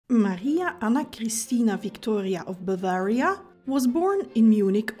Maria Anna Christina Victoria of Bavaria was born in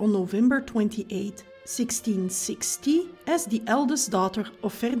Munich on November 28, 1660, as the eldest daughter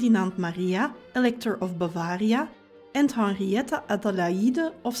of Ferdinand Maria, Elector of Bavaria, and Henrietta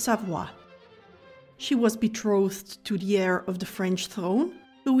Adelaide of Savoy. She was betrothed to the heir of the French throne,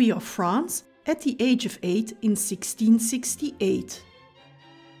 Louis of France, at the age of 8 in 1668.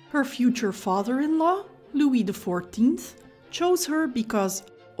 Her future father-in-law, Louis XIV, chose her because,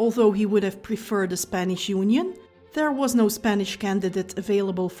 although he would have preferred a Spanish union, there was no Spanish candidate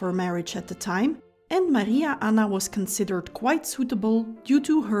available for marriage at the time, and Maria Anna was considered quite suitable due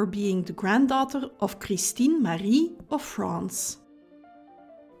to her being the granddaughter of Christine Marie of France.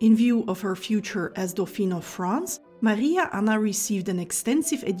 In view of her future as Dauphine of France, Maria Anna received an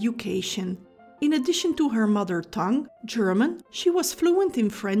extensive education. In addition to her mother tongue, German, she was fluent in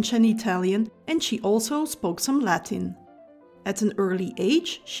French and Italian, and she also spoke some Latin. At an early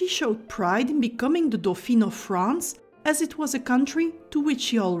age, she showed pride in becoming the Dauphine of France, as it was a country to which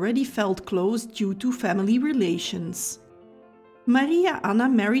she already felt close due to family relations. Maria Anna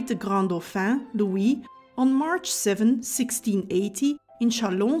married the Grand Dauphin, Louis, on March 7, 1680, in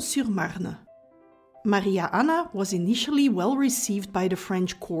Châlons-sur-Marne. Maria Anna was initially well received by the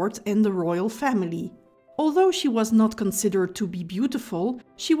French court and the royal family. Although she was not considered to be beautiful,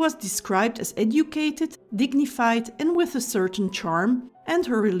 she was described as educated, dignified, and with a certain charm, and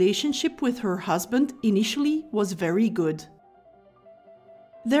her relationship with her husband initially was very good.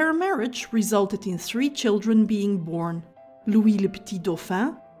 Their marriage resulted in 3 children being born: Louis le Petit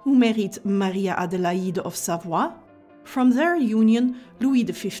Dauphin, who married Maria Adelaide of Savoy. From their union, Louis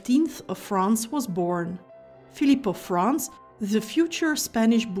XV of France was born. Philip of France, the future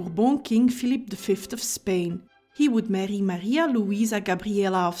Spanish Bourbon King Philip V of Spain. He would marry Maria Luisa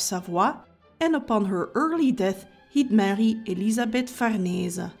Gabriela of Savoy, and upon her early death, he'd marry Elisabeth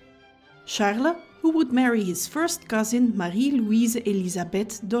Farnese. Charles, who would marry his first cousin Marie-Louise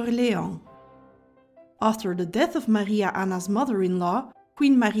Elisabeth d'Orléans. After the death of Maria Anna's mother-in-law,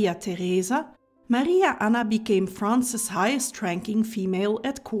 Queen Maria Theresa, Maria Anna became France's highest-ranking female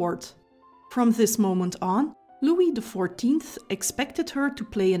at court. From this moment on, Louis XIV expected her to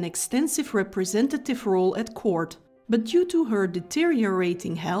play an extensive representative role at court, but due to her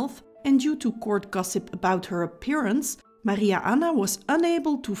deteriorating health and due to court gossip about her appearance, Maria Anna was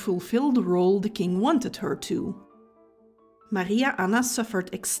unable to fulfill the role the king wanted her to. Maria Anna suffered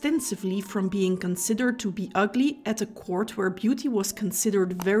extensively from being considered to be ugly at a court where beauty was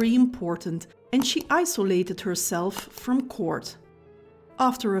considered very important, and she isolated herself from court.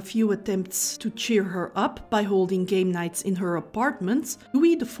 After a few attempts to cheer her up by holding game nights in her apartments,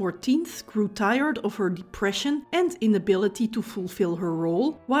 Louis XIV grew tired of her depression and inability to fulfill her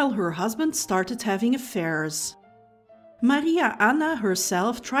role, while her husband started having affairs. Maria Anna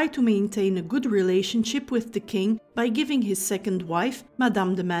herself tried to maintain a good relationship with the king by giving his second wife,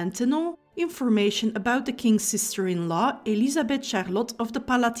 Madame de Maintenon, information about the king's sister-in-law, Elisabeth Charlotte of the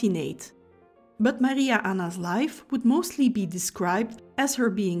Palatinate. But Maria Anna's life would mostly be described as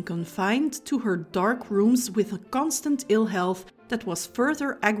her being confined to her dark rooms with a constant ill health that was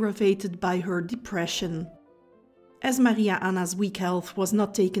further aggravated by her depression. As Maria Anna's weak health was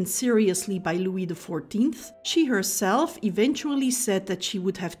not taken seriously by Louis XIV, she herself eventually said that she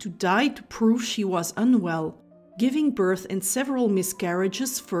would have to die to prove she was unwell. Giving birth and several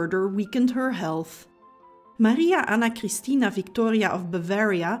miscarriages further weakened her health. Maria Anna Christina Victoria of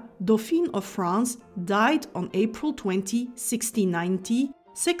Bavaria, Dauphine of France, died on April 20, 1690,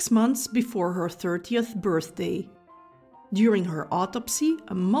 6 months before her 30th birthday. During her autopsy,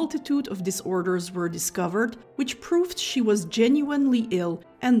 a multitude of disorders were discovered, which proved she was genuinely ill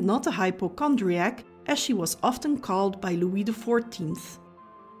and not a hypochondriac, as she was often called by Louis XIV.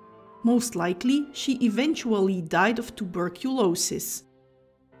 Most likely, she eventually died of tuberculosis.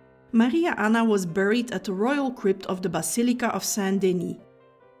 Maria Anna was buried at the royal crypt of the Basilica of Saint-Denis.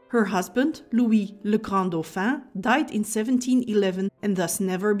 Her husband, Louis le Grand Dauphin, died in 1711 and thus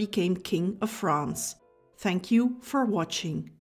never became King of France. Thank you for watching.